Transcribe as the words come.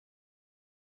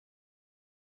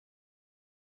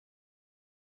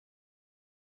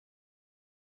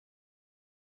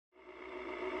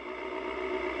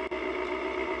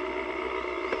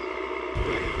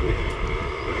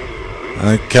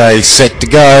Okay, set to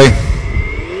go.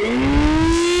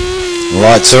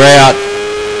 Lights are out.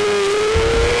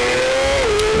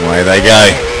 Away they go.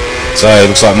 So it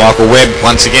looks like Michael Webb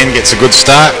once again gets a good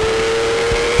start.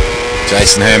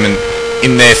 Jason Herman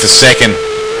in there for second.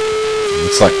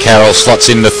 Looks like Carroll slots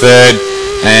into third,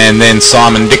 and then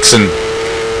Simon Dixon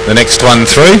the next one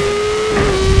through.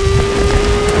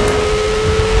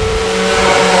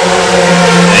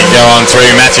 And go on through.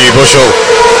 Matthew Bushell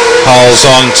holds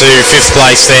on to fifth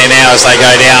place there now as they go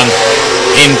down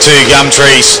into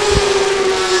Gumtrees.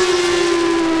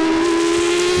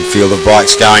 Field of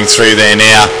bikes going through there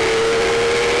now.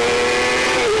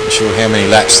 Not sure how many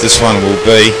laps this one will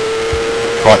be.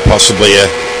 Quite possibly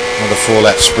another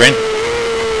 4-lap sprint.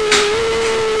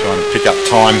 Trying to pick up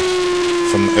time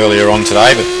from earlier on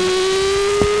today, but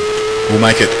we'll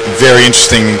make it very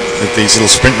interesting at these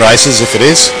little sprint races if it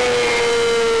is.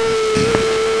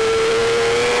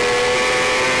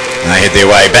 And they head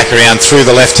their way back around through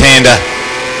the left-hander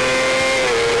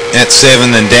at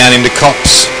 7 and down into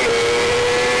Cops.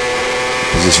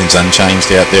 Positions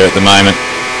unchanged out there at the moment.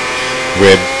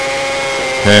 Webb,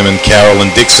 Herman, Carroll and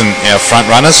Dixon our front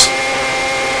runners.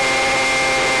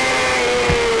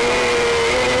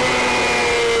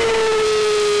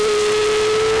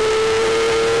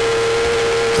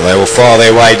 So they will file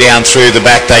their way down through the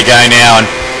back. They go now and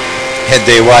head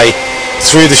their way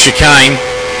through the chicane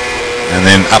and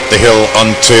then up the hill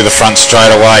onto the front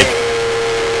straight away.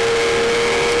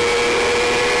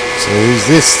 So who's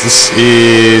this? This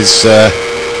is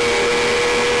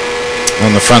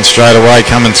on the front straight away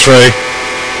coming through.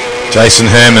 Jason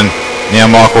Herman, now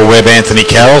Michael Webb, Anthony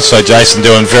Carroll. So Jason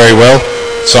doing very well.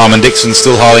 Simon Dixon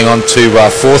still holding on to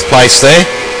fourth place there.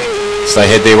 So they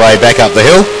head their way back up the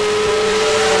hill.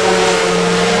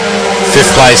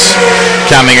 Fifth place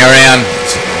coming around.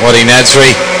 Waddy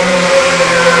Nasri.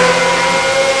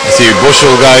 Matthew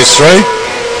Bushell goes through.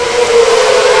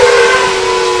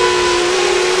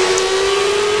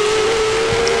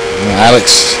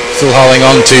 Alex still holding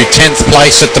on to 10th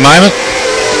place at the moment.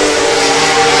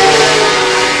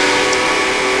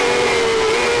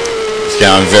 It's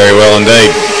going very well indeed.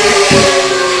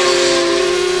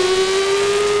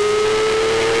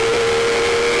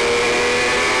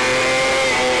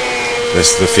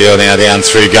 Rest of the field now down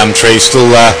through Gumtree. Still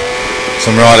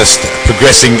some riders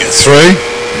progressing through.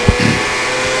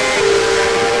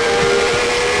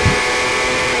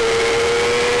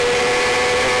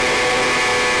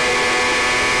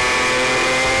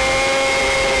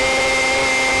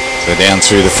 So down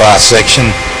through the fast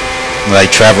section they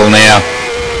travel now.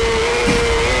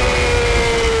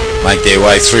 Make their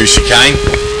way through chicane.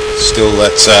 Still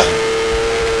that's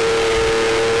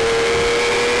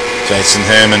Jason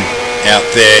Herman out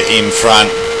there in front.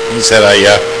 He's had a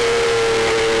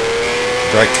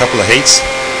great couple of heats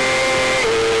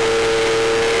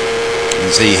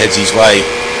as he heads his way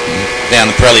down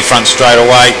the Pirelli front straight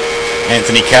away.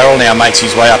 Anthony Carroll now makes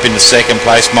his way up into second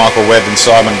place. Michael Webb and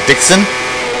Simon Dixon.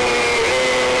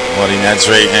 Waddy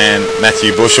Nasri and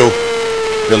Matthew Bushell.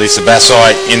 Billy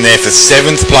Sabasai in there for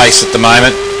 7th place at the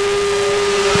moment.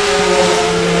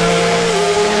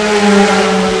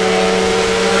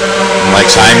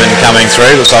 Lex Heyman coming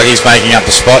through. Looks like he's making up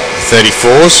the spot.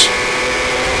 34s.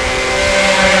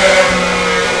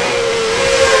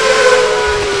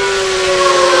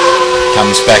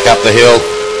 Comes back up the hill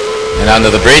and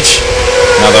under the bridge.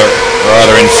 Another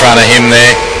rider in front of him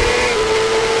there.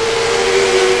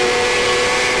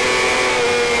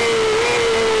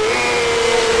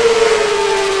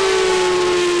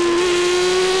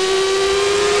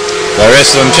 The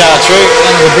rest of them charge through.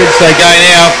 Under the bridge they go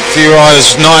now. A few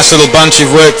riders, nice little bunch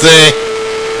of work there.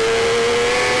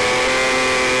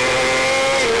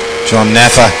 John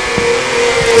Naffa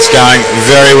is going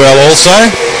very well also.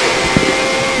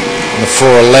 On the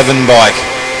 411 bike.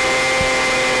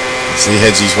 As he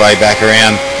heads his way back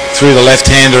around through the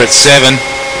left-hander at 7.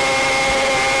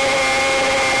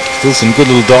 Still some good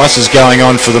little dices going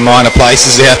on for the minor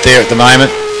places out there at the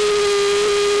moment.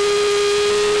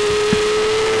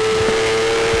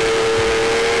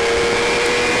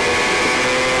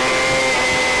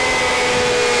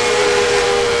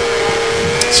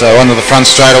 So onto the front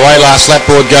straight away. Last lap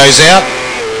board goes out.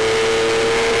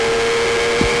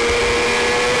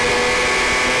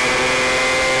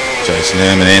 Jason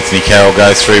Herman and Anthony Carroll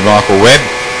go through Michael Webb.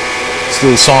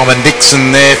 Still Simon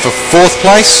Dixon there for 4th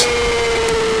place.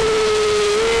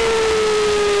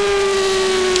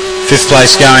 5th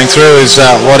place going through is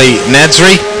Waddy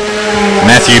Nasri.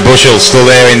 Matthew Bushell still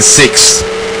there in 6th.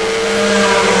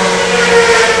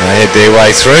 They head their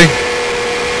way through.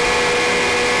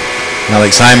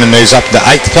 Alex Heyman moves up to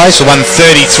 8th place,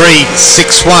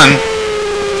 1:33.61.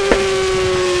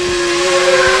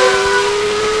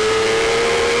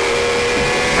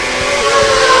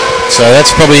 So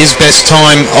that's probably his best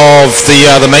time of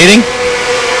the meeting.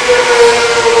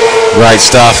 Great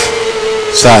stuff.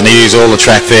 Starting to use all the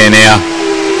track there now.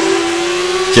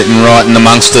 Getting right in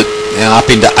amongst it. Now up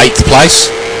into 8th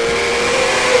place.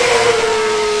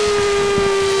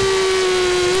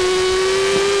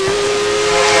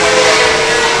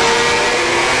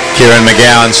 Kieran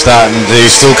McGowan starting to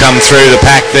still come through the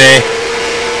pack there.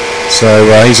 So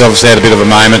he's obviously had a bit of a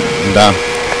moment and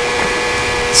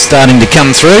starting to come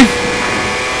through.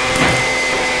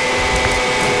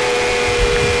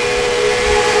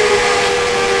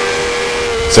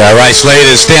 So our race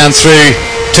leaders down through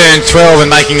turn 12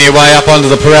 and making their way up onto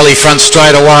the Pirelli front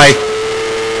straight away.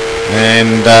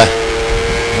 And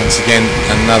once again,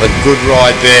 another good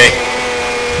ride there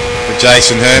for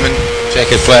Jason Herman.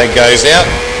 Checkered flag goes out.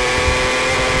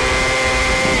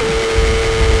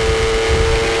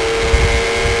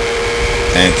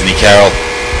 Anthony Carroll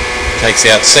takes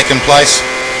out 2nd place.